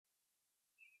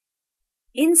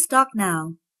In stock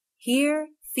now. Hear,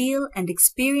 feel and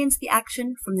experience the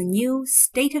action from the new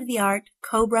state-of-the-art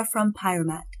Cobra from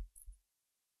Pyramat.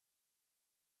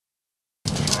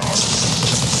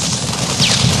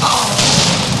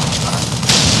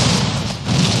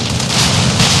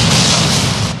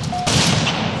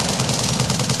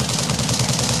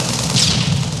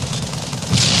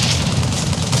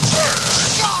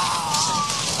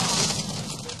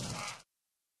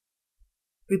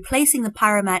 Replacing the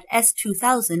Pyramat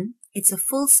S2000, it's a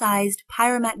full-sized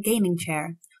Pyramat gaming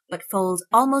chair, but folds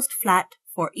almost flat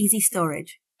for easy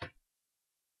storage.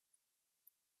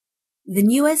 The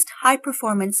newest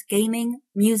high-performance gaming,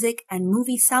 music and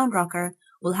movie sound rocker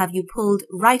will have you pulled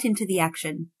right into the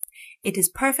action. It is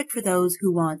perfect for those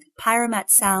who want Pyramat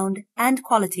sound and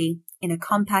quality in a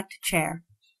compact chair.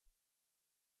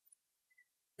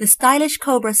 The stylish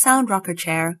Cobra sound rocker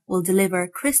chair will deliver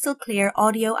crystal clear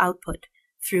audio output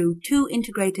through 2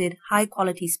 integrated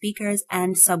high-quality speakers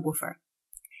and subwoofer.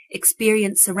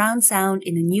 Experience surround sound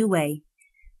in a new way.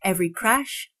 Every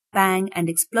crash, bang and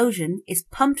explosion is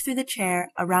pumped through the chair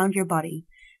around your body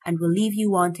and will leave you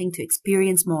wanting to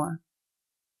experience more.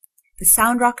 The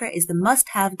sound rocker is the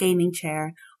must-have gaming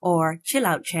chair or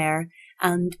chill-out chair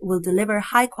and will deliver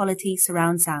high-quality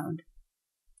surround sound.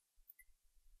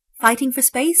 Fighting for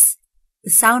space? The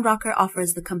sound rocker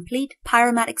offers the complete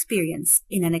Pyramat experience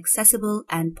in an accessible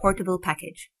and portable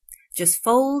package. Just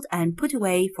fold and put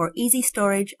away for easy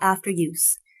storage after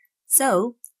use.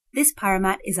 So, this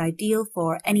Pyramat is ideal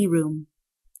for any room.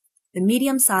 The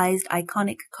medium-sized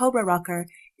iconic Cobra rocker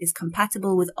is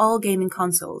compatible with all gaming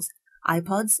consoles,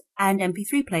 iPods and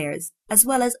MP3 players, as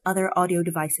well as other audio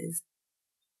devices.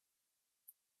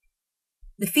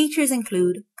 The features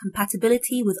include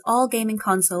compatibility with all gaming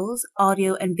consoles,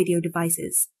 audio and video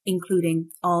devices,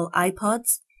 including all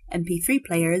iPods, MP3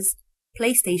 players,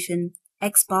 PlayStation,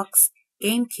 Xbox,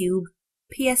 GameCube,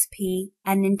 PSP,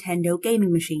 and Nintendo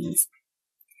gaming machines.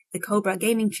 The Cobra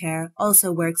gaming chair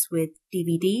also works with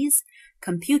DVDs,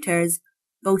 computers,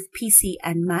 both PC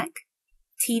and Mac,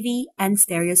 TV and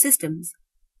stereo systems.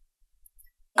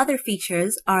 Other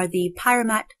features are the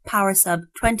Pyramat PowerSub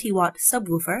 20-watt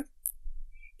subwoofer,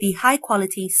 the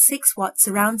high-quality 6-watt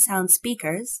surround sound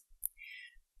speakers,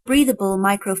 breathable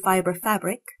microfiber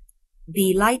fabric,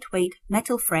 the lightweight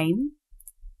metal frame,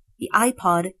 the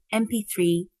iPod,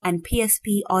 MP3 and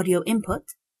PSP audio input,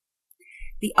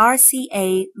 the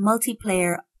RCA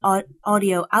multiplayer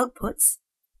audio outputs,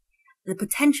 the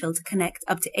potential to connect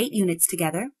up to 8 units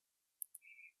together,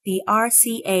 the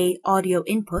RCA audio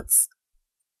inputs,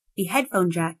 the headphone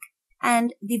jack,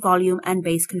 and the volume and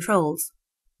bass controls.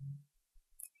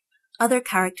 Other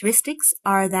characteristics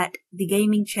are that the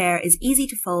gaming chair is easy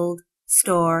to fold,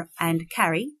 store, and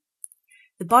carry.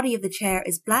 The body of the chair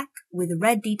is black with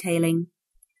red detailing.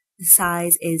 The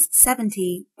size is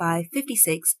 70 by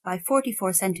 56 by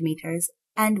 44 centimeters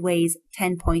and weighs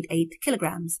 10.8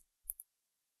 kilograms.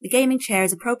 The gaming chair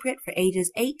is appropriate for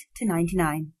ages 8 to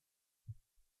 99.